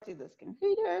to this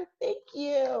computer. Thank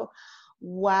you.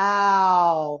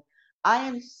 Wow. I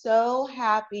am so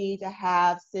happy to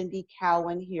have Cindy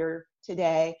Cowan here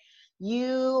today.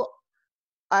 You,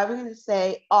 I'm going to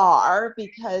say are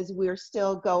because we're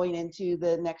still going into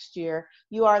the next year.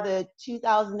 You are the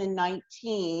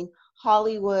 2019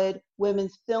 Hollywood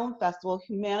Women's Film Festival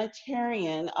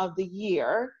Humanitarian of the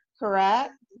Year,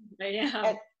 correct? I am.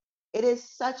 And it is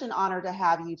such an honor to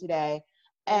have you today.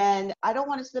 And I don't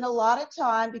want to spend a lot of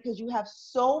time because you have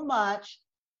so much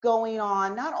going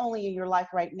on, not only in your life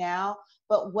right now,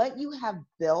 but what you have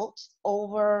built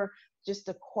over just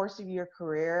the course of your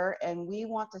career. And we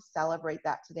want to celebrate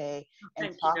that today and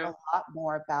Thank talk you. a lot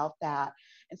more about that.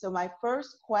 And so, my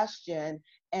first question,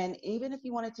 and even if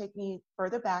you want to take me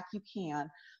further back, you can,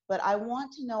 but I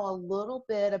want to know a little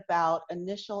bit about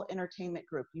Initial Entertainment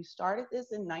Group. You started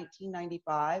this in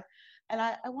 1995, and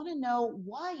I want to know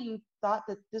why you thought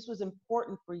that this was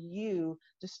important for you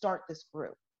to start this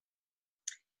group.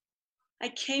 I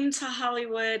came to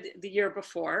Hollywood the year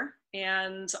before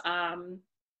and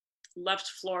left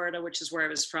Florida, which is where I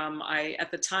was from. I,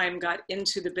 at the time, got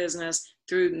into the business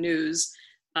through news,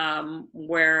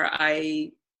 where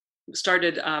I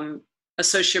started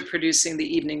associate producing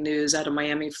the evening news out of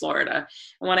Miami, Florida.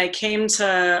 And when I came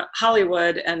to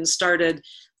Hollywood and started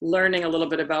learning a little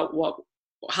bit about what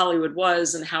Hollywood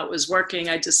was and how it was working,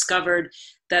 I discovered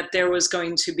that there was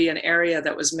going to be an area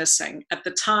that was missing. At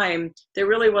the time, there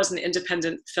really wasn't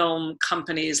independent film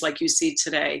companies like you see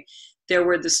today. There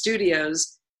were the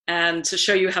studios, and to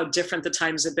show you how different the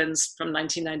times have been from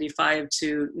 1995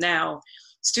 to now,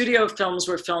 studio films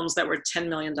were films that were $10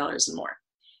 million and more.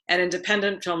 And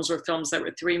independent films were films that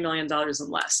were $3 million and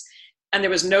less. And there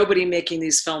was nobody making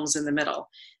these films in the middle.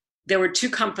 There were two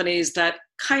companies that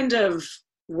kind of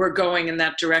were going in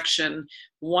that direction.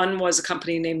 One was a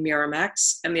company named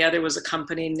Miramax, and the other was a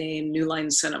company named New Line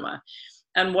Cinema.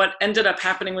 And what ended up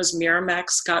happening was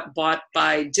Miramax got bought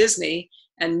by Disney,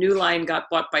 and New Line got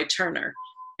bought by Turner.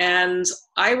 And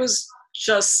I was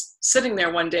just sitting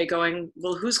there one day going,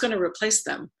 well, who's going to replace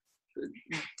them?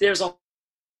 There's a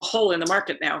hole in the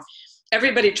market now.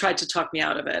 Everybody tried to talk me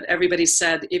out of it. Everybody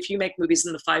said, if you make movies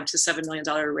in the $5 to $7 million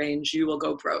range, you will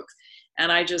go broke.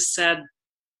 And I just said,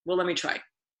 well, let me try.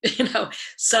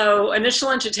 So Initial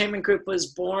Entertainment Group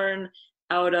was born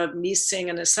out of me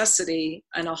seeing a necessity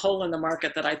and a hole in the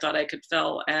market that I thought I could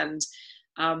fill. And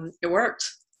it worked.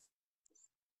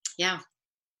 Yeah.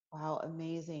 Wow,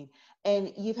 amazing.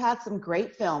 And you've had some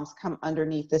great films come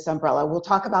underneath this umbrella. We'll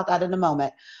talk about that in a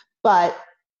moment. But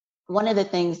one of the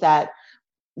things that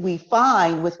we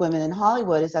find with women in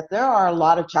Hollywood is that there are a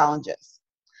lot of challenges.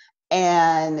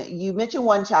 And you mentioned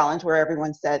one challenge where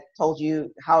everyone told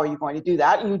you, how are you going to do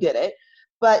that? And you did it.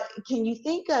 But can you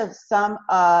think of some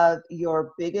of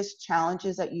your biggest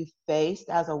challenges that you faced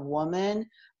as a woman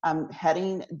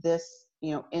heading this,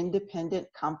 independent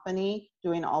company,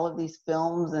 doing all of these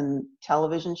films and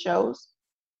television shows?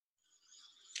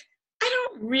 I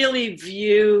don't really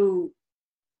view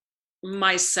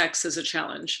my sex as a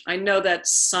challenge. I know that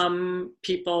some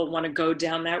people want to go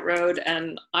down that road,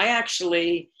 and I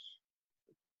actually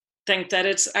think that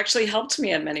it's actually helped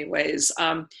me in many ways.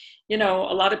 A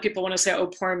lot of people want to say, oh,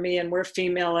 poor me, and we're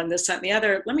female, and this, that, and the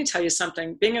other. Let me tell you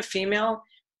something. Being a female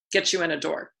gets you in a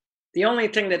door. The only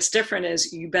thing that's different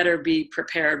is you better be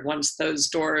prepared once those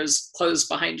doors close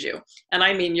behind you. And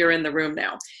I mean, you're in the room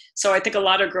now. So I think a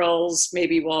lot of girls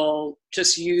maybe will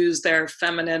just use their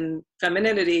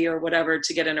femininity or whatever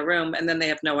to get in a room, and then they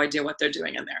have no idea what they're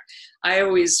doing in there. I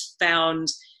always found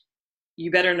you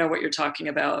better know what you're talking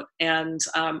about. And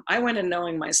I went in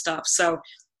knowing my stuff. So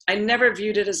I never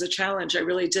viewed it as a challenge. I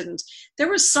really didn't. There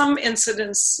were some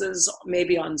incidences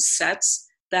maybe on sets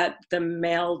that the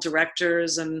male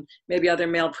directors and maybe other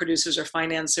male producers or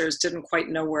financiers didn't quite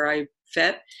know where I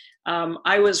fit.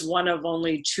 I was one of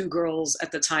only two girls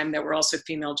at the time that were also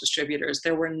female distributors.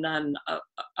 There were none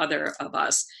other of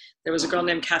us. There was a girl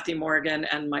named Kathy Morgan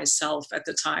and myself at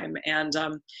the time. And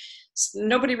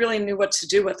nobody really knew what to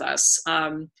do with us.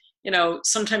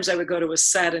 Sometimes I would go to a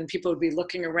set and people would be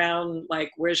looking around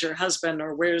like, where's your husband,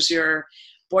 or where's your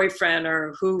boyfriend,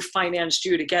 or who financed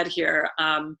you to get here?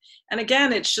 And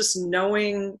again, it's just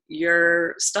knowing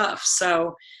your stuff.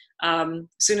 So as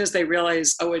soon as they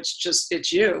realize, oh,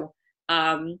 it's you.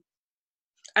 I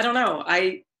don't know.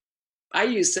 I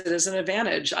used it as an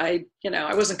advantage. I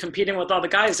wasn't competing with all the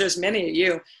guys. There's many of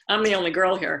you. I'm the only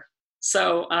girl here.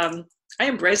 So I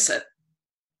embrace it.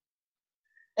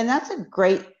 And that's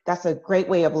a great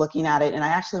way of looking at it. And I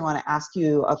actually want to ask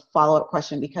you a follow-up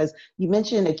question, because you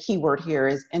mentioned a key word here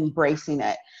is embracing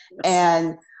it. Yes.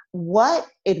 And what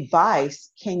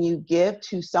advice can you give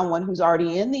to someone who's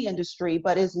already in the industry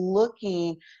but is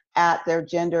looking at their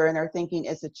gender and they're thinking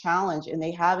it's a challenge and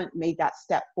they haven't made that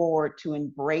step forward to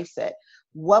embrace it?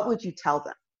 What would you tell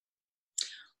them?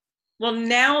 Well,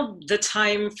 now the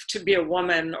time to be a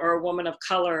woman or a woman of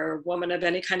color or a woman of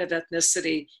any kind of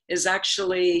ethnicity is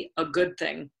actually a good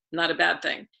thing, not a bad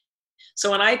thing.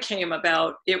 So when I came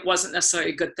about, it wasn't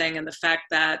necessarily a good thing. And the fact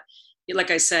that, like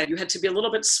I said, you had to be a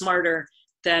little bit smarter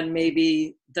than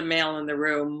maybe the male in the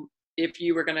room if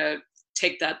you were going to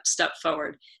take that step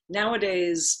forward.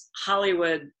 Nowadays,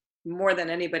 Hollywood, more than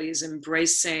anybody, is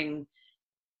embracing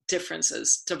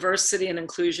differences. Diversity and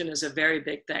inclusion is a very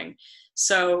big thing.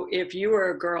 So if you were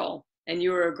a girl and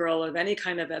you were a girl of any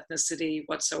kind of ethnicity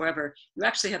whatsoever, you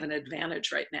actually have an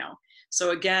advantage right now.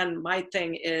 So again, my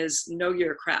thing is know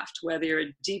your craft, whether you're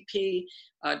a DP,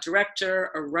 a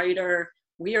director, a writer,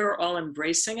 we are all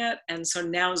embracing it. And so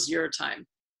now's your time.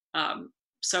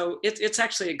 So it's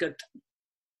actually a good thing.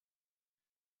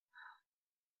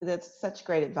 That's such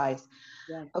great advice.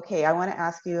 Yeah. Okay, I want to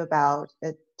ask you about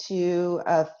two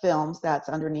films that's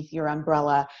underneath your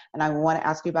umbrella. And I want to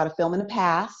ask you about a film in the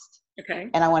past. Okay.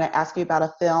 And I want to ask you about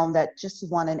a film that just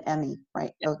won an Emmy,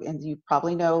 right? Yeah. And you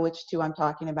probably know which two I'm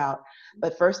talking about.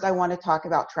 But first, I want to talk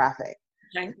about Traffic,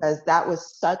 Okay. because that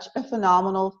was such a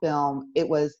phenomenal film. It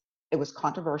was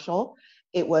controversial.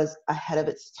 It was ahead of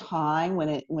its time when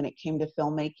it came to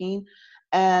filmmaking.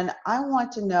 And I want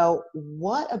to know,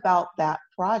 what about that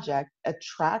project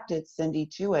attracted Cindy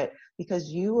to it? Because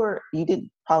you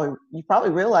probably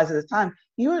realized at the time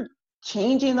you were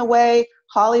changing the way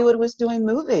Hollywood was doing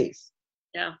movies.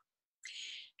 Yeah.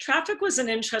 Traffic was an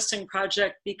interesting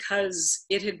project because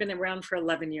it had been around for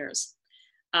 11 years.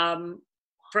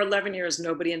 For 11 years,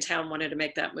 nobody in town wanted to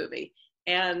make that movie.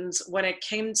 And when it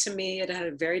came to me, it had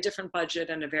a very different budget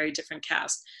and a very different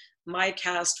cast. My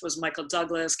cast was Michael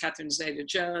Douglas, Catherine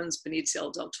Zeta-Jones,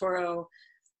 Benicio del Toro.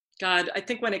 God, I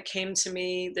think when it came to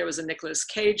me, there was a Nicolas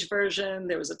Cage version,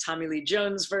 there was a Tommy Lee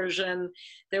Jones version,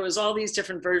 there was all these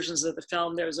different versions of the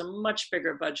film. There was a much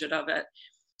bigger budget of it.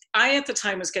 I, at the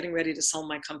time, was getting ready to sell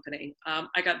my company.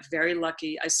 I got very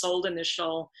lucky. I sold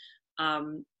Initial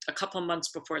a couple of months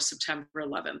before September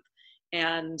 11th.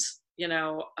 And,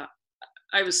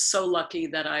 I was so lucky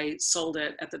that I sold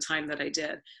it at the time that I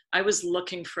did. I was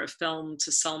looking for a film to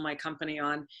sell my company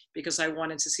on because I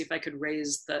wanted to see if I could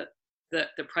raise the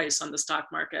price on the stock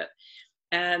market.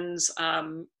 And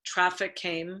Traffic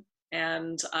came,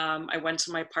 and I went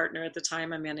to my partner at the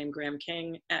time, a man named Graham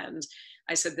King, and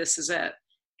I said, this is it.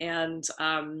 And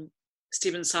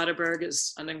Steven Soderbergh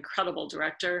is an incredible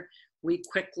director. We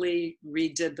quickly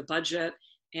redid the budget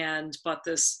and brought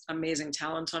this amazing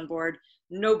talent on board.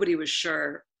 Nobody was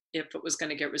sure if it was going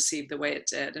to get received the way it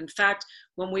did. In fact,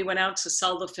 when we went out to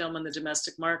sell the film in the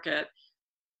domestic market,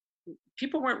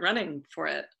 people weren't running for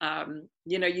it.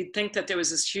 You'd think that there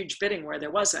was this huge bidding where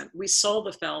there wasn't. We sold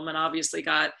the film and obviously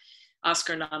got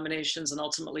Oscar nominations and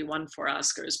ultimately won 4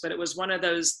 Oscars. But it was one of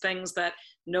those things that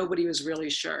nobody was really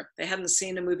sure. They hadn't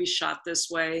seen a movie shot this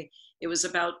way. It was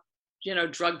about,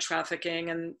 drug trafficking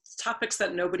and topics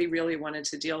that nobody really wanted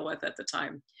to deal with at the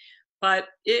time. But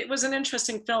it was an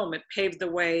interesting film. It paved the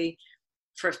way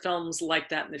for films like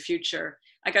that in the future.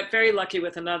 I got very lucky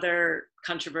with another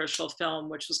controversial film,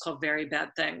 which was called Very Bad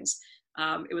Things.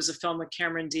 It was a film with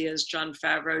Cameron Diaz, Jon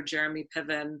Favreau, Jeremy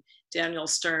Piven, Daniel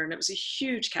Stern. It was a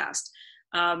huge cast.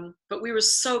 But we were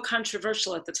so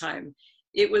controversial at the time.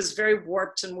 It was very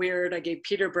warped and weird. I gave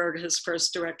Peter Berg his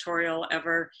first directorial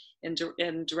ever in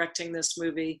directing this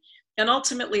movie. And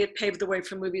ultimately, it paved the way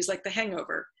for movies like The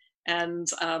Hangover and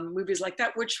movies like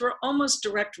that, which were almost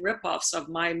direct ripoffs of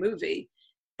my movie.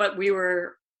 But we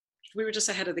were just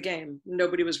ahead of the game.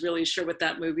 Nobody was really sure with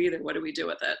that movie either. What do we do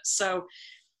with it? So,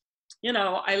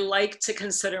 I like to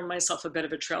consider myself a bit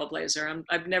of a trailblazer.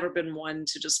 I've never been one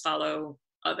to just follow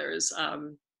others.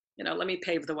 Let me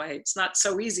pave the way. It's not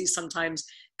so easy sometimes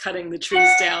cutting the trees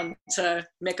down to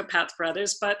make a path for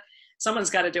others, but someone's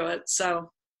got to do it.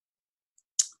 So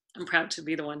I'm proud to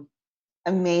be the one.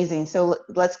 Amazing. So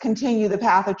let's continue the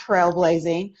path of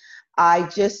trailblazing. I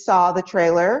just saw the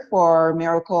trailer for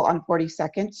Miracle on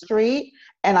 42nd Street,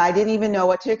 and I didn't even know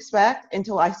what to expect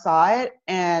until I saw it.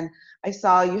 And I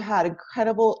saw you had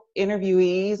incredible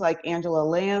interviewees like Angela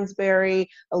Lansbury,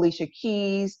 Alicia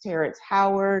Keys, Terrence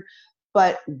Howard.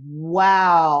 But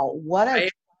wow, what a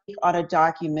take on a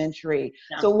documentary.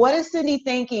 Yeah. So what is Cindy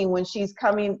thinking when she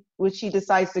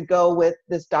decides to go with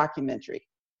this documentary?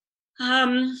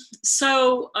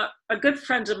 So a good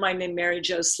friend of mine named Mary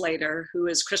Jo Slater, who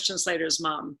is Christian Slater's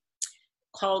mom,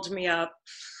 called me up,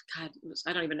 God,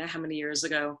 I don't even know how many years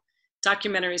ago,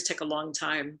 documentaries take a long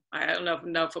time. I don't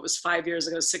know if it was 5 years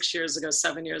ago, 6 years ago,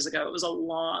 7 years ago. It was a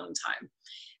long time.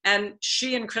 And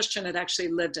she and Christian had actually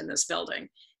lived in this building.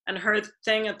 And her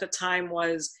thing at the time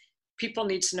was, people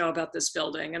need to know about this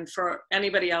building. And for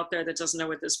anybody out there that doesn't know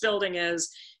what this building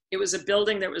is, it was a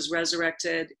building that was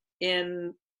resurrected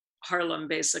in Harlem,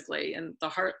 basically, in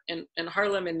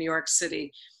Harlem in New York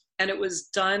City. And it was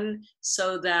done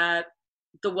so that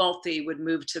the wealthy would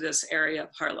move to this area of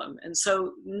Harlem. And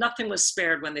so nothing was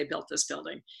spared when they built this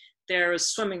building. There's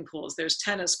swimming pools, there's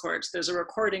tennis courts, there's a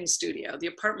recording studio. The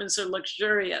apartments are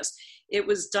luxurious. It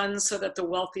was done so that the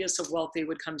wealthiest of wealthy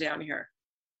would come down here.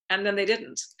 And then they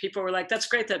didn't. People were like, that's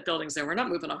great that building's there. We're not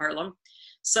moving to Harlem.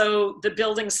 So the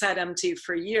building sat empty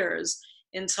for years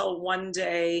until one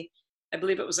day, I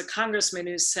believe it was a congressman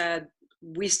who said,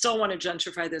 we still want to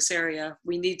gentrify this area.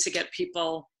 We need to get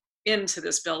people into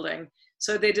this building.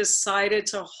 So they decided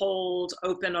to hold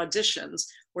open auditions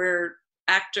where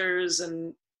actors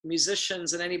and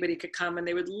musicians and anybody could come, and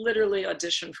they would literally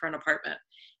audition for an apartment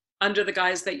under the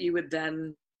guise that you would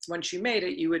then, once you made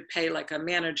it, you would pay like a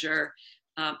manager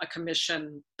a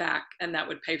commission back, and that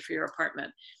would pay for your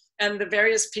apartment. And the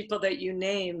various people that you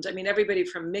named, I mean, everybody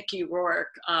from Mickey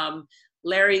Rourke,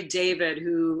 Larry David,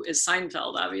 who is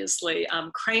Seinfeld, obviously,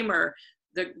 Kramer,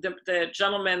 the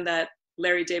gentleman that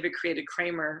Larry David created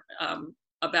Kramer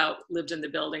about, lived in the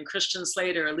building, Christian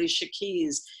Slater, Alicia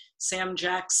Keys, Sam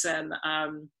Jackson,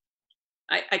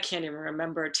 I can't even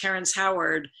remember, Terrence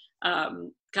Howard,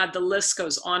 God, the list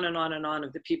goes on and on and on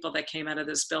of the people that came out of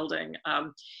this building.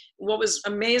 What was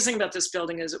amazing about this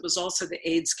building is it was also the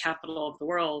AIDS capital of the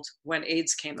world when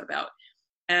AIDS came about.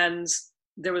 And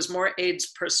there was more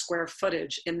AIDS per square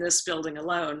footage in this building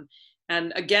alone.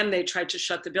 And again, they tried to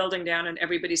shut the building down, and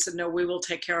everybody said, no, we will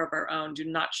take care of our own. Do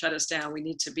not shut us down. We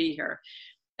need to be here.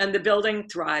 And the building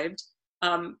thrived.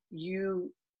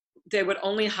 They would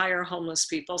only hire homeless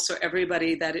people. So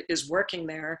everybody that is working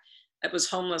there, it was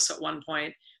homeless at one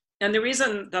point. And the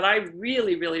reason that I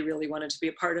really, really, really wanted to be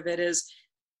a part of it is,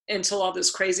 until all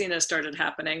this craziness started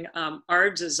happening, our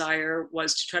desire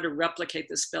was to try to replicate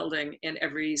this building in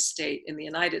every state in the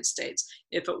United States.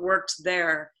 If it worked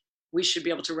there, we should be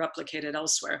able to replicate it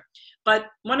elsewhere. But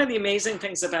one of the amazing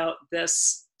things about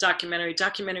this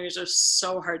documentaries are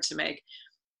so hard to make.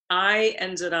 I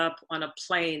ended up on a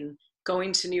plane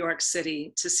going to New York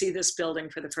City to see this building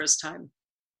for the first time.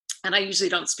 And I usually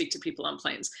don't speak to people on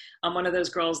planes. I'm one of those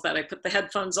girls that I put the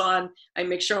headphones on, I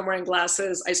make sure I'm wearing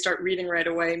glasses, I start reading right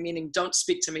away, meaning don't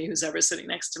speak to me, who's ever sitting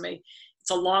next to me.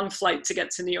 It's a long flight to get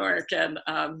to New York, and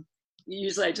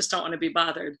usually I just don't want to be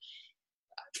bothered.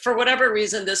 For whatever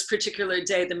reason, this particular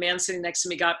day, the man sitting next to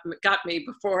me got me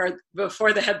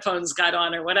before the headphones got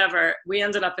on or whatever. We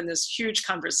ended up in this huge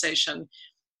conversation,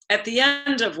 at the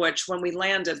end of which, when we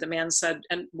landed, the man said,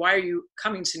 and why are you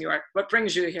coming to New York? What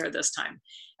brings you here this time?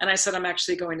 And I said, I'm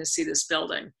actually going to see this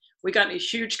building. We got in a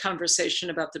huge conversation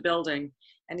about the building,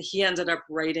 and he ended up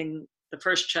writing the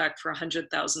first check for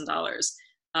 $100,000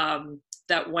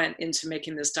 that went into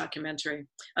making this documentary.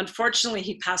 Unfortunately,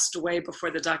 he passed away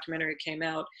before the documentary came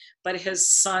out, but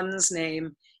his son's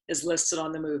name is listed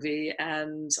on the movie,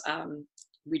 and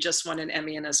we just won an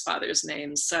Emmy in his father's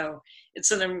name. So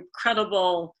it's an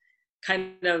incredible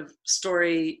kind of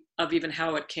story of even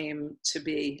how it came to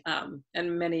be,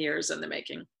 and many years in the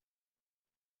making.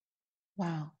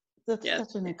 Wow, that's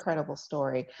such an incredible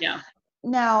story. Yeah.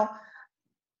 Now,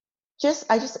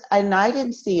 I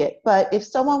didn't see it, but if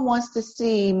someone wants to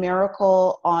see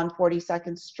Miracle on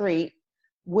 42nd Street,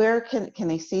 where can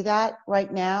they see that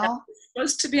right now? It's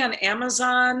supposed to be on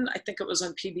Amazon. I think it was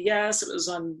on PBS. It was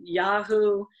on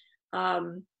Yahoo.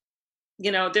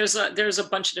 There's a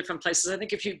bunch of different places. I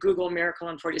think if you Google Miracle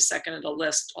on 42nd, it'll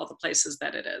list all the places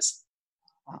that it is.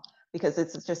 Because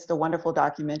it's just a wonderful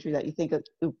documentary that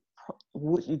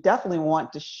you definitely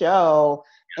want to show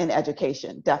in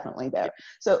education, definitely there.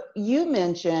 So you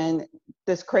mentioned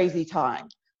this crazy time.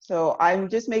 So I'm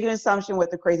just making an assumption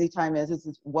what the crazy time is. This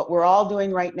is what we're all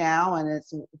doing right now, and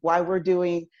it's why we're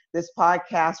doing this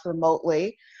podcast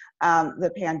remotely,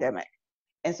 the pandemic.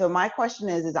 And so my question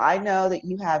is I know that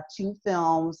you have 2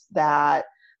 films that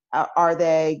are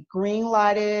they green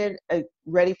lighted,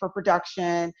 ready for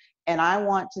production? And I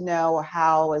want to know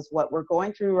how is what we're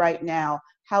going through right now,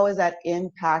 how is that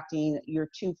impacting your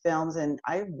 2 films? And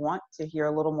I want to hear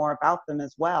a little more about them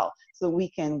as well, so we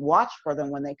can watch for them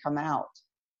when they come out.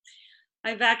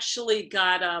 I've actually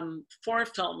got 4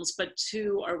 films, but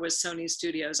 2 are with Sony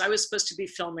Studios. I was supposed to be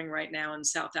filming right now in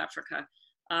South Africa.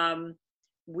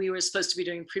 We were supposed to be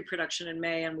doing pre-production in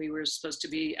May, and we were supposed to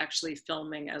be actually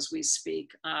filming as we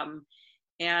speak.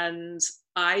 And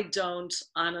I don't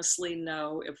honestly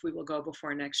know if we will go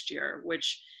before next year,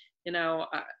 which,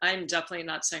 I'm definitely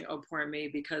not saying, oh, poor me,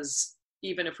 because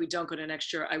even if we don't go to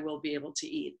next year, I will be able to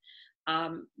eat.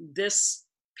 This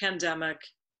pandemic,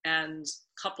 and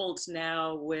coupled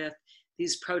now with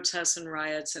these protests and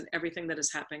riots and everything that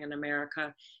is happening in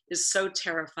America, is so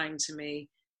terrifying to me.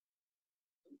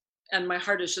 And my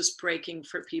heart is just breaking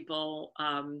for people,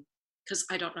 because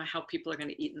I don't know how people are going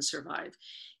to eat and survive.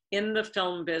 In the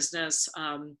film business,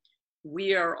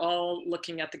 we are all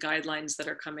looking at the guidelines that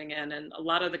are coming in, and a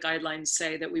lot of the guidelines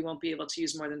say that we won't be able to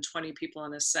use more than 20 people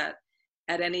on a set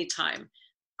at any time.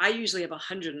 I usually have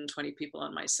 120 people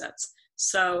on my sets.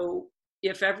 So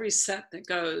if every set that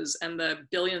goes, and the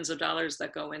billions of dollars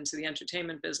that go into the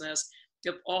entertainment business,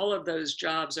 if all of those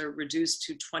jobs are reduced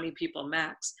to 20 people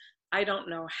max, I don't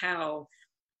know how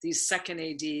these second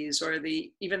ADs or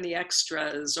even the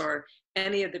extras or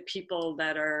any of the people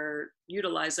that are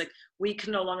utilized, like, we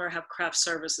can no longer have craft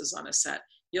services on a set.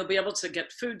 You'll be able to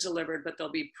get food delivered, but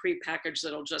they'll be pre-packaged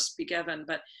that'll just be given.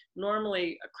 But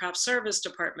normally a craft service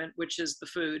department, which is the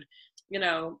food,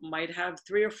 might have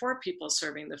 3 or 4 people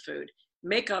serving the food.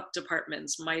 Makeup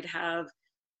departments might have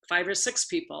 5 or 6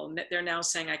 people. They're now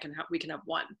saying we can have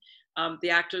 1. The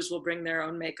actors will bring their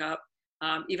own makeup.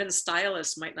 Even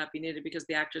stylists might not be needed because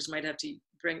the actors might have to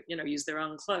use their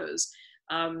own clothes.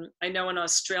 I know in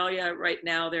Australia right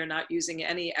now, they're not using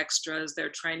any extras. They're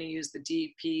trying to use the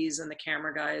DPs and the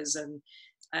camera guys and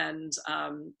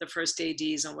the first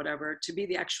ADs and whatever to be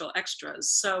the actual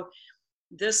extras. So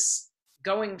this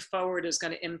going forward is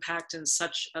going to impact in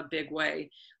such a big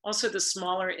way. Also, the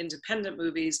smaller independent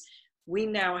movies, we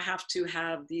now have to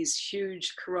have these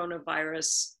huge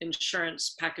coronavirus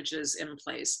insurance packages in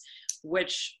place,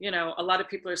 which, a lot of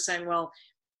people are saying, well,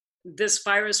 this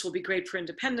virus will be great for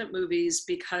independent movies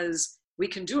because we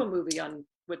can do a movie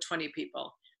with 20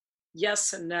 people.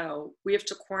 Yes and no. We have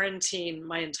to quarantine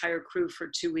my entire crew for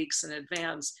 2 weeks in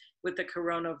advance with the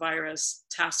coronavirus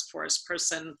task force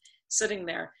person sitting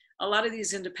there. A lot of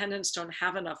these independents don't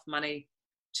have enough money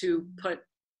to put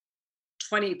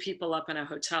 20 people up in a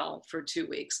hotel for 2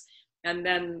 weeks and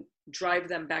then drive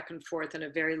them back and forth in a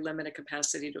very limited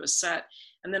capacity to a set.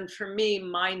 And then for me,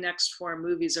 my next 4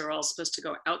 movies are all supposed to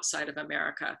go outside of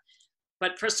America.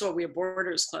 But first of all, we have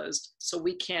borders closed, so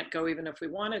we can't go even if we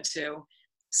wanted to.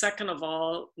 Second of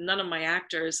all, none of my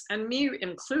actors, and me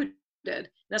included,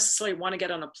 necessarily want to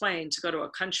get on a plane to go to a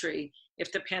country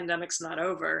if the pandemic's not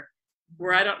over,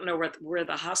 where I don't know where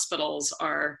the hospitals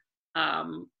are.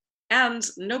 And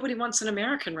nobody wants an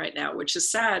American right now, which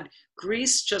is sad.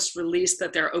 Greece just released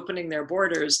that they're opening their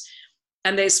borders,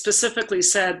 and they specifically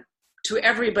said to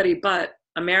everybody but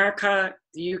America,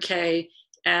 the UK,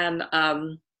 and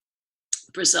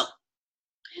Brazil.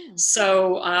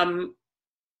 So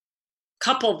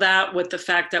couple that with the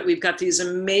fact that we've got these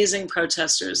amazing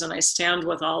protesters, and I stand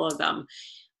with all of them,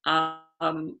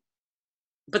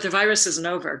 but the virus isn't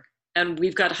over, and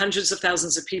we've got hundreds of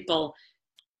thousands of people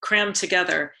crammed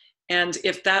together. And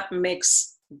if that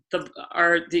makes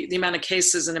the amount of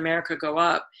cases in America go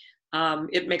up,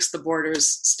 it makes the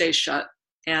borders stay shut.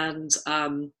 And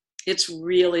it's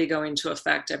really going to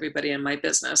affect everybody in my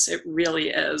business. It really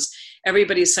is.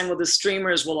 Everybody's saying, well, the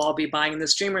streamers will all be buying. The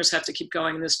streamers have to keep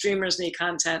going. The streamers need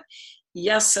content.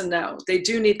 Yes and no. They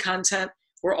do need content.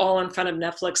 We're all in front of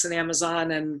Netflix and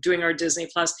Amazon and doing our Disney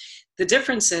Plus. The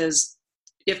difference is,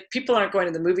 if people aren't going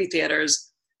to the movie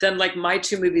theaters, then like my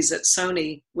 2 movies at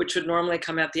Sony, which would normally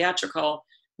come out theatrical,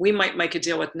 we might make a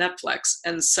deal with Netflix.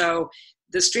 And so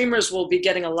the streamers will be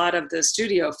getting a lot of the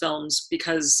studio films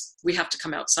because we have to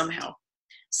come out somehow.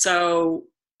 So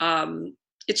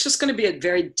it's just going to be a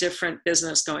very different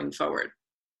business going forward.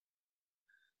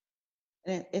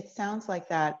 And it sounds like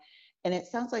that. And it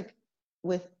sounds like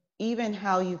with even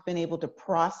how you've been able to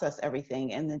process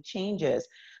everything and the changes,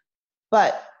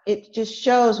 but it just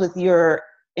shows with your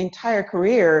entire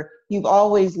career, you've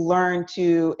always learned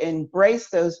to embrace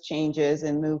those changes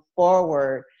and move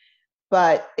forward.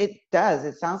 But it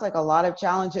sounds like a lot of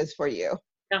challenges for you.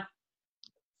 Yeah.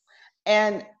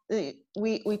 And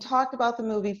we talked about the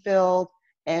movie field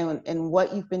and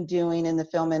what you've been doing in the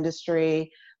film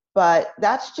industry, but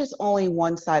that's just only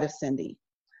one side of Cindy.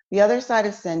 The other side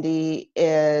of Cindy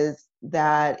is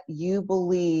that you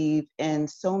believe in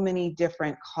so many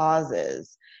different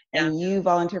causes, and you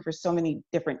volunteer for so many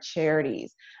different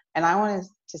charities. And I wanted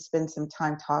to spend some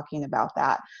time talking about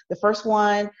that. The first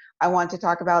one I want to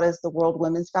talk about is the World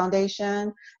Women's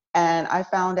Foundation. And I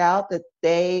found out that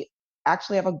they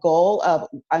actually have a goal of,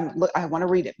 I want to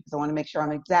read it because I want to make sure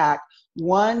I'm exact,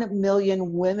 1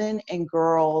 million women and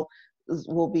girls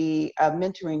will be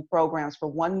mentoring programs for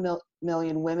 1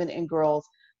 million women and girls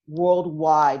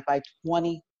worldwide by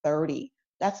 2030.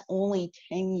 That's only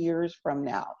 10 years from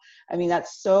now. I mean,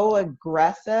 that's so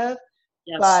aggressive,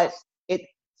 Yes. but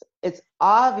it's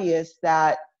obvious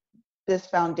that this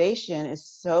foundation is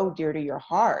so dear to your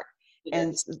heart.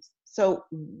 And so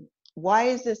why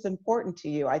is this important to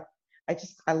you? I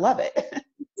love it.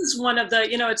 This is one of the,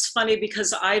 it's funny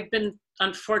because I've been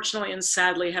unfortunately and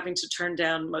sadly having to turn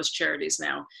down most charities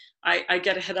now. I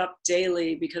get hit up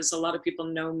daily because a lot of people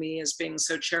know me as being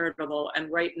so charitable.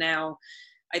 And right now,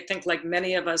 I think like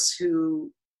many of us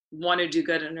who want to do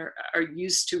good and are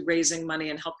used to raising money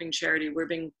and helping charity, we're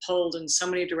being pulled in so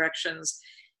many directions,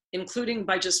 including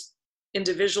by just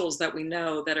individuals that we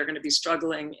know that are going to be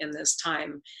struggling in this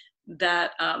time,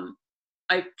 that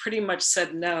I pretty much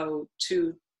said no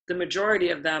to the majority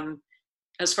of them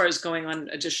as far as going on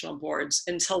additional boards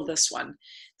until this one.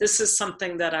 This is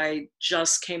something that I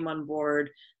just came on board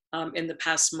in the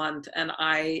past month, and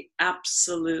I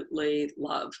absolutely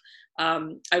love.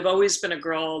 I've always been a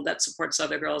girl that supports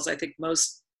other girls. I think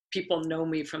most people know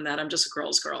me from that. I'm just a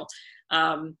girl's girl.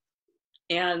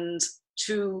 And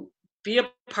to be a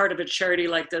part of a charity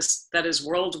like this that is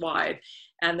worldwide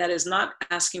and that is not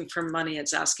asking for money,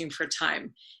 it's asking for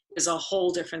time, is a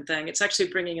whole different thing. It's actually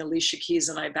bringing Alicia Keys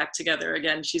and I back together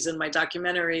again. She's in my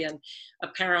documentary, and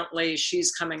apparently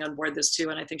she's coming on board this too.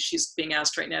 And I think she's being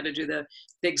asked right now to do the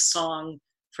big song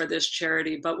for this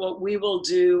charity. But what we will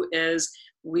do is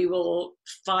we will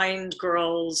find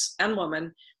girls and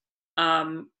women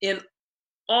in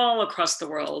all across the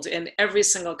world, in every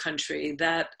single country,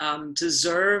 that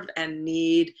deserve and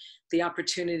need the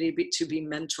opportunity to be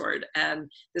mentored. And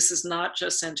this is not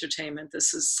just entertainment.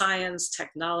 This is science,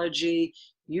 technology,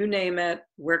 you name it,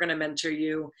 we're going to mentor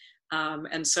you.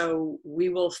 And so we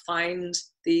will find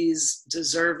these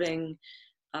deserving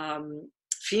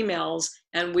females,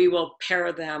 and we will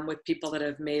pair them with people that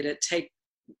have made it. Take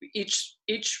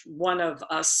each one of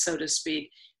us, so to speak,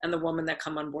 and the woman that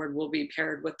come on board will be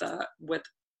paired with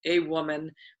a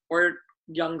woman or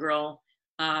young girl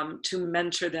to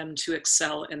mentor them to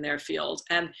excel in their field.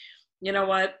 And you know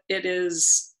what?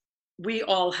 We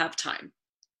all have time.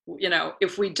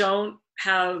 If we don't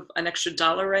have an extra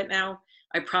dollar right now,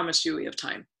 I promise you we have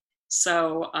time.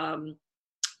 So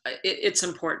it's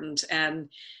important. And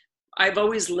I've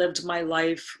always lived my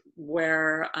life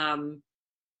where,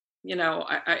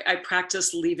 I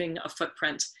practice leaving a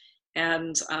footprint,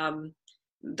 and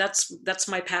that's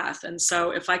my path. And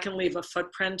so if I can leave a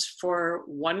footprint for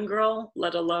one girl,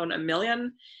 let alone a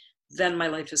million, then my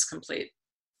life is complete.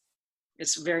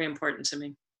 It's very important to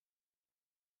me.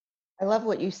 I love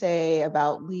what you say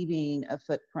about leaving a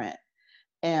footprint.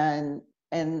 And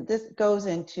this goes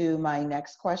into my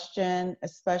next question,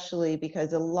 especially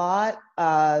because a lot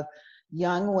of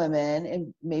young women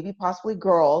and maybe possibly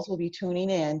girls will be tuning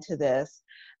in to this.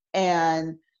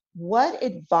 And what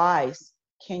advice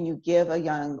can you give a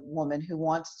young woman who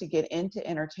wants to get into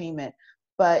entertainment,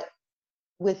 but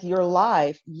with your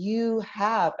life, you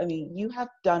have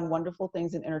done wonderful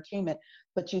things in entertainment,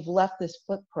 but you've left this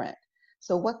footprint.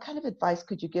 So what kind of advice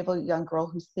could you give a young girl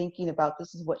who's thinking about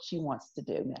this is what she wants to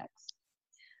do next?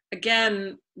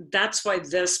 Again, that's why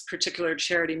this particular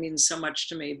charity means so much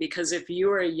to me, because if you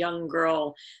were a young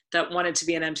girl that wanted to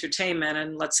be in entertainment,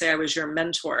 and let's say I was your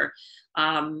mentor,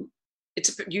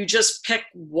 you just pick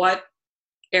what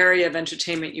area of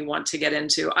entertainment you want to get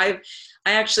into. I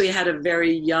actually had a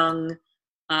very young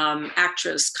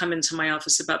actress come into my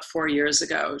office about 4 years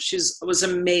ago. She was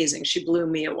amazing. She blew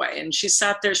me away. And she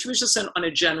sat there. She was just on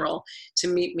a general to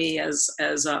meet me as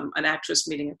an actress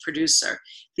meeting a producer.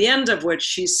 The end of which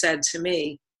she said to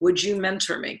me, "Would you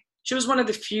mentor me?" She was one of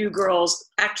the few girls,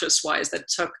 actress-wise, that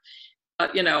took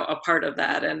a part of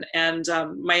that. And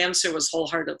my answer was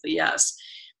wholeheartedly yes.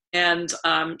 And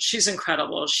she's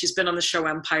incredible. She's been on the show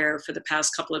Empire for the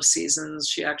past couple of seasons.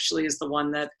 She actually is the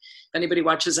one that, if anybody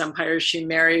watches Empire, she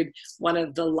married one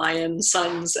of the lion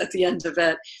sons at the end of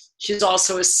it. She's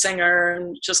also a singer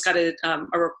and just got a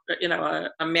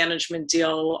management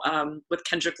deal with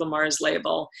Kendrick Lamar's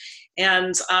label.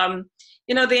 And,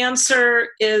 the answer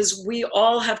is we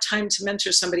all have time to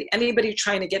mentor somebody. Anybody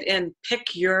trying to get in,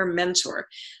 pick your mentor.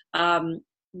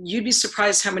 You'd be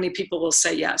surprised how many people will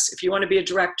say yes. If you want to be a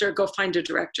director, go find a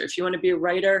director. If you want to be a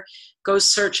writer, go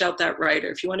search out that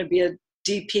writer. If you want to be a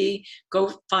DP,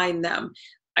 go find them.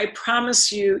 I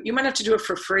promise you, you might have to do it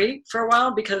for free for a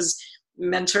while because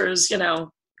mentors,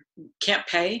 can't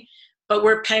pay, but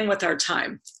we're paying with our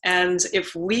time. And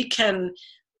if we can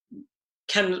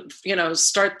can,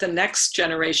 start the next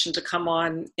generation to come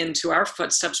on into our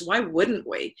footsteps, why wouldn't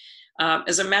we?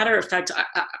 As a matter of fact,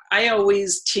 I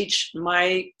always teach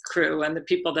my crew and the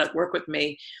people that work with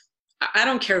me, I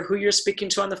don't care who you're speaking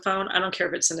to on the phone. I don't care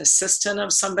if it's an assistant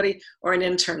of somebody or an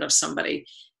intern of somebody.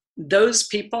 Those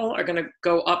people are going to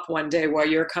go up one day while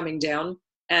you're coming down,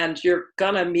 and you're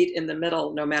going to meet in the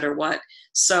middle no matter what.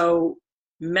 So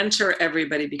mentor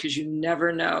everybody, because you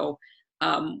never know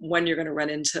when you're going to run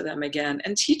into them again,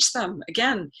 and teach them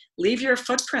again. Leave your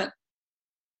footprint.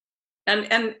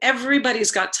 And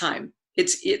everybody's got time.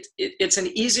 It's an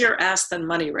easier ask than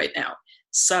money right now.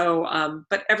 So,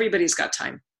 but everybody's got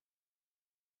time.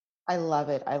 I love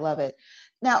it. I love it.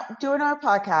 Now, during our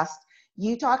podcast,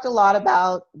 you talked a lot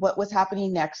about what was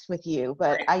happening next with you,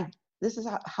 but this is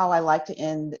how I like to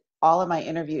end all of my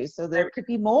interviews. So there could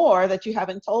be more that you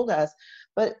haven't told us,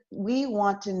 but we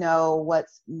want to know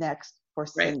what's next for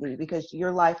Cindy, because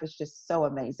your life is just so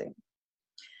amazing.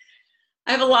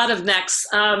 I have a lot of next.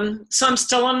 So I'm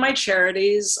still on my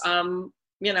charities, World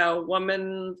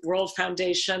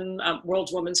Foundation, World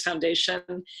Women's Foundation,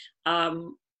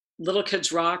 Little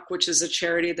Kids Rock, which is a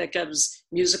charity that gives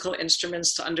musical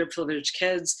instruments to underprivileged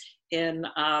kids in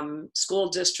school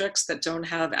districts that don't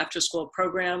have after-school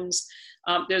programs.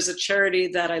 There's a charity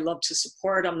that I love to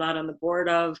support. I'm not on the board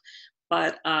of,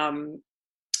 but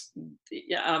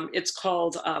it's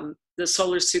called the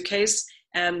Solar Suitcase,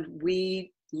 and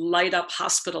we light up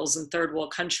hospitals in third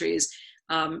world countries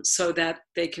so that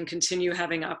they can continue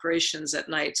having operations at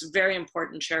night. It's a very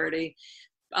important charity,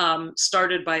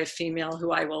 started by a female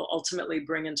who I will ultimately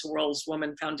bring into World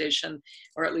Women Foundation,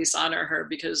 or at least honor her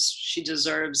because she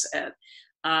deserves it.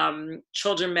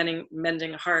 Children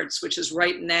Mending Hearts, which is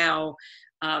right now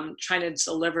trying to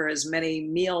deliver as many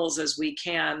meals as we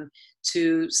can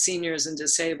to seniors and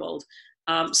disabled.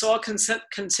 So I'll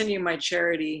continue my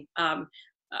charity.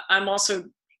 I'm also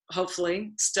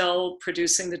hopefully still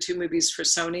producing the 2 movies for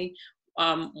Sony.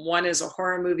 One is a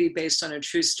horror movie based on a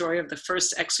true story of the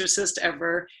first exorcist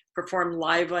ever performed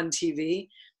live on TV,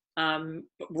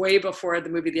 way before the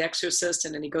movie The Exorcist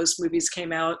and any ghost movies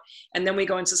came out. And then we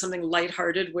go into something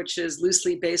lighthearted, which is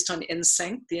loosely based on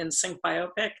NSYNC, the NSYNC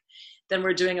biopic. Then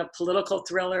we're doing a political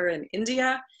thriller in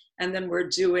India. And then we're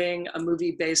doing a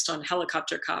movie based on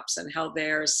helicopter cops and how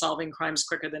they're solving crimes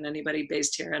quicker than anybody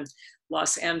based here in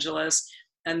Los Angeles.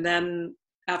 And then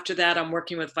after that, I'm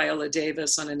working with Viola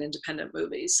Davis on an independent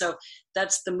movie. So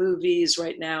that's the movies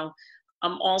right now.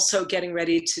 I'm also getting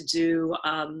ready to do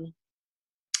a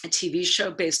TV show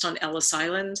based on Ellis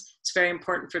Island. It's very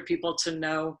important for people to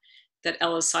know that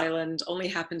Ellis Island only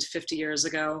happened 50 years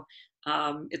ago.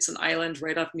 It's an island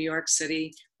right off New York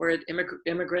City where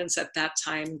immigrants at that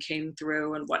time came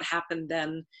through, and what happened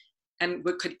then and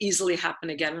what could easily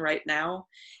happen again right now.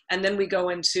 And then we go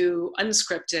into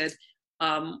unscripted.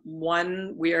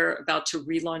 One, we're about to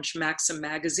relaunch Maxim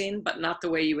magazine, but not the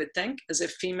way you would think, as a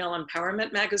female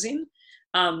empowerment magazine,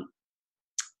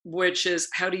 which is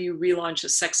how do you relaunch a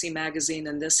sexy magazine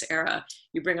in this era?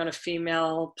 You bring on a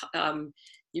female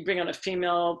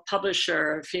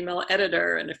publisher, a female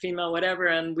editor, and a female whatever,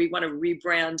 and we want to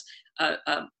rebrand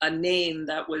a name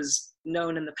that was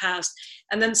known in the past.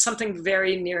 And then something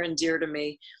very near and dear to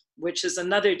me, which is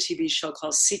another TV show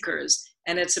called Seekers,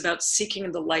 and it's about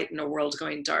seeking the light in a world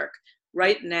going dark.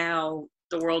 Right now,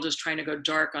 the world is trying to go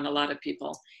dark on a lot of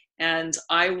people, and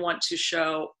I want to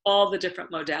show all the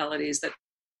different modalities that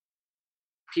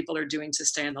people are doing to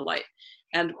stay in the light.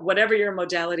 And whatever your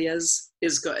modality is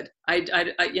good.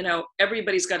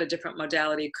 Everybody's got a different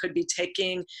modality. It could be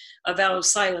taking a vow of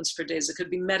silence for days. It could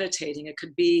be meditating. It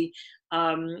could be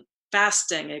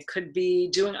fasting. It could be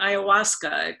doing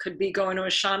ayahuasca. It could be going to a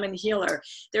shaman healer.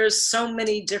 There's so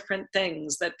many different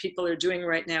things that people are doing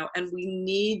right now, and we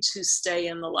need to stay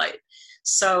in the light.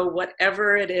 So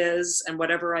whatever it is and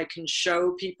whatever I can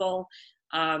show people,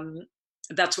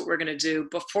 that's what we're going to do.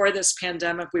 Before this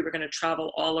pandemic, we were going to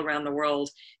travel all around the world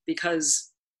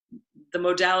because the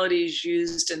modalities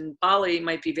used in Bali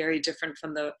might be very different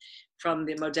from the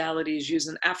modalities used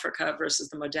in Africa versus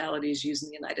the modalities used in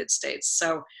the United States.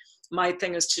 So my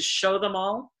thing is to show them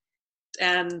all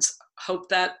and hope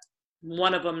that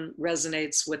one of them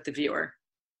resonates with the viewer.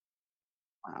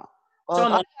 Wow. Well, so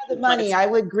if I had the money, I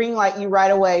would greenlight you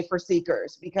right away for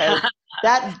Seekers, because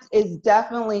that is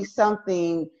definitely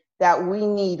something that we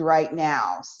need right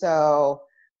now. So,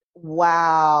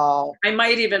 wow. I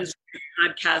might even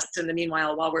podcast in the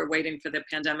meanwhile while we're waiting for the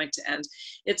pandemic to end.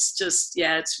 It's just,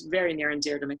 it's very near and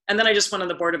dear to me. And then I just went on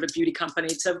the board of a beauty company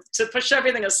to push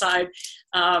everything aside.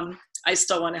 I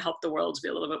still want to help the world to be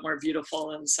a little bit more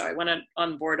beautiful. And so I went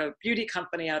on board a beauty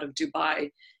company out of Dubai.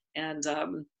 And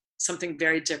something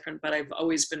very different, but I've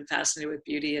always been fascinated with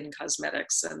beauty and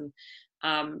cosmetics, and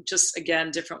just,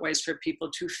 again, different ways for people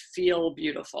to feel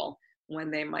beautiful when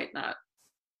they might not.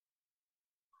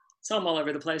 So I'm all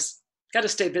over the place. Got to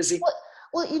stay busy.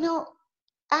 Well,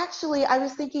 actually, I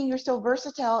was thinking you're so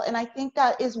versatile, and I think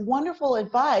that is wonderful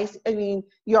advice. I mean,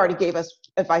 you already gave us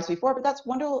advice before, but that's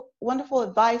wonderful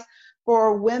advice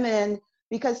for women,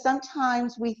 because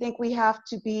sometimes we think we have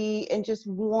to be in just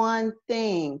one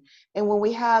thing, and when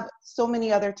we have so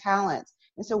many other talents.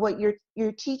 And so what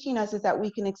you're teaching us is that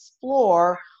we can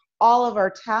explore all of our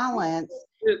talents.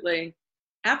 Absolutely.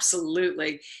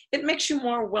 Absolutely. It makes you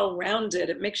more well-rounded.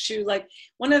 It makes you, like,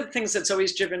 one of the things that's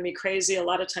always driven me crazy a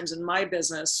lot of times in my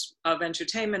business of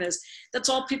entertainment is that's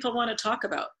all people want to talk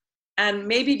about. And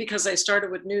maybe because I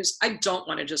started with news, I don't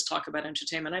want to just talk about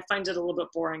entertainment. I find it a little bit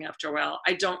boring after a while.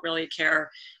 I don't really care,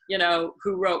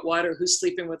 who wrote what or who's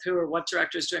sleeping with who or what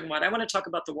director's doing what. I want to talk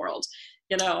about the world.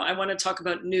 I want to talk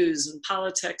about news and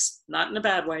politics, not in a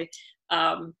bad way.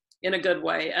 In a good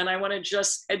way. And I want to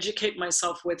just educate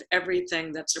myself with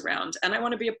everything that's around. And I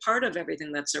want to be a part of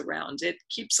everything that's around. It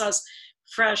keeps us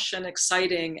fresh and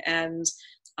exciting. And,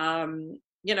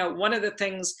 one of the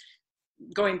things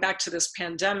going back to this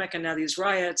pandemic and now these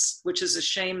riots, which is a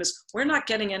shame, is we're not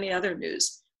getting any other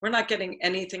news. We're not getting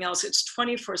anything else. It's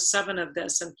 24/7 of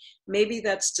this. And maybe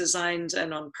that's designed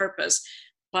and on purpose,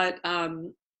 but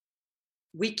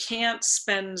we can't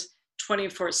spend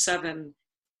 24/7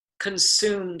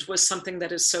 consumed with something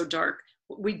that is so dark.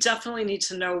 We definitely need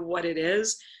to know what it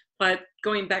is, but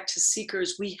going back to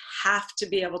seekers, we have to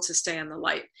be able to stay in the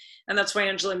light. And that's why,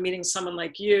 Angela, meeting someone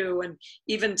like you and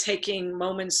even taking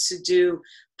moments to do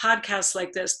podcasts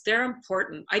like this, they're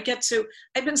important. I've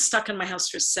been stuck in my house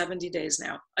for 70 days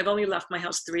now. I've only left my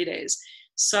house 3 days.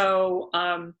 So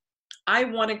I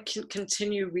want to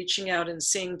continue reaching out and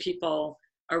seeing people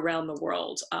around the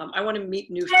world. I want to meet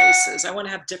new faces. I want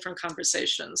to have different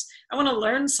conversations. I want to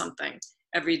learn something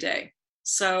every day.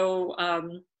 So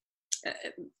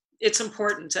it's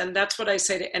important. And that's what I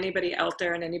say to anybody out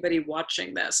there and anybody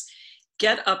watching this.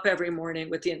 Get up every morning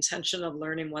with the intention of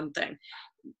learning one thing.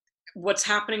 What's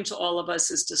happening to all of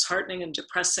us is disheartening and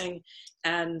depressing.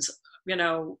 And,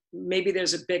 maybe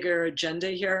there's a bigger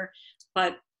agenda here,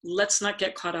 but let's not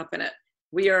get caught up in it.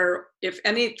 We are, if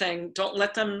anything, don't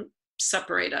let them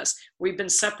separate us. We've been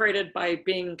separated by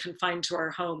being confined to our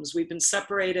homes. We've been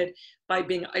separated by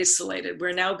being isolated.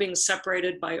 We're now being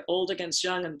separated by old against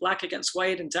young and Black against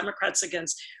white and Democrats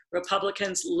against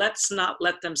Republicans. Let's not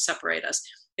let them separate us.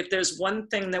 If there's one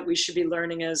thing that we should be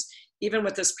learning is, even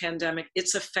with this pandemic,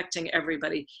 it's affecting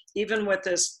everybody. Even with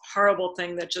this horrible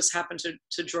thing that just happened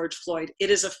to George Floyd,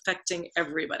 it is affecting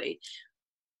everybody.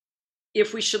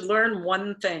 If we should learn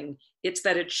one thing, it's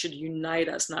that it should unite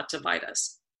us, not divide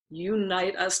us.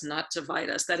 Unite us, not divide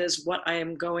us. That is what I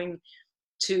am going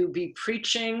to be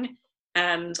preaching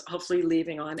and hopefully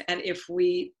leaving on. And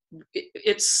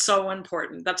it's so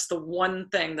important. That's the one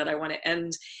thing that I want to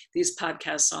end these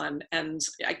podcasts on. And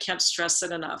I can't stress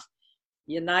it enough.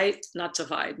 Unite, not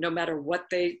divide, no matter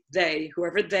what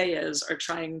whoever they is, are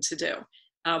trying to do.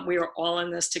 We are all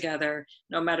in this together,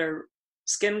 no matter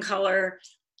skin color,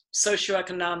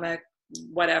 socioeconomic,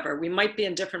 whatever. We might be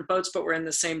in different boats, but we're in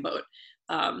the same boat.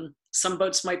 Some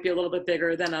boats might be a little bit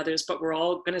bigger than others, but we're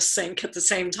all going to sink at the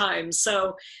same time.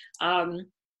 So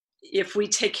if we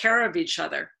take care of each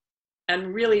other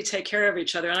and really take care of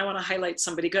each other, and I want to highlight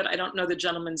somebody good. I don't know the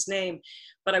gentleman's name,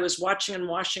 but I was watching in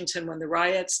Washington when the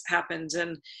riots happened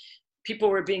and people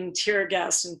were being tear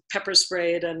gassed and pepper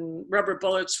sprayed and rubber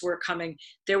bullets were coming.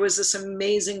 There was this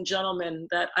amazing gentleman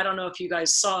that I don't know if you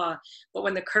guys saw, but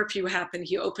when the curfew happened,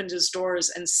 he opened his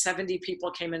doors and 70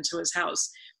 people came into his house.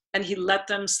 And he let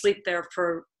them sleep there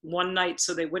for one night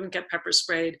so they wouldn't get pepper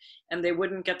sprayed and they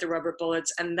wouldn't get the rubber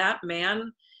bullets. And that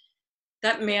man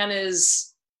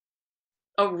is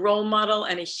a role model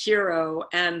and a hero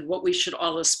and what we should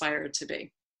all aspire to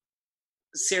be.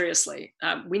 Seriously,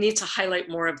 we need to highlight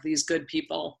more of these good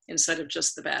people instead of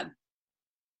just the bad.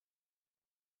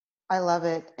 I love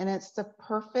it. And it's the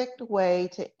perfect way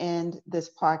to end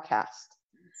this podcast.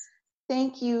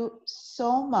 Thank you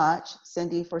so much,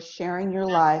 Cindy, for sharing your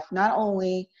life, not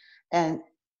only and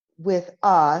with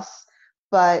us,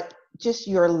 but just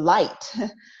your light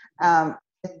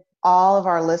with all of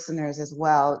our listeners as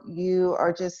well. You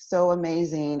are just so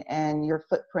amazing, and your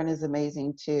footprint is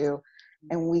amazing too.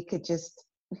 And we could just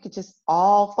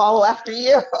all follow after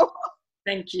you.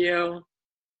 Thank you.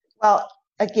 Well,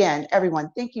 again, everyone,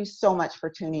 thank you so much for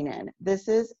tuning in. This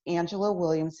is Angela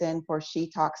Williamson for She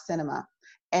Talks Cinema.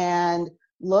 And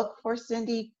look for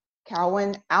Cindy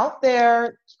Cowan out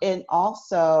there, and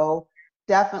also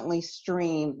definitely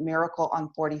stream Miracle on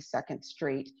 42nd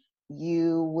Street.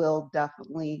 You will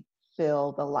definitely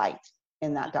feel the light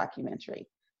in that documentary.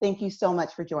 Thank you so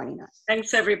much for joining us.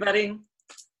 Thanks, everybody.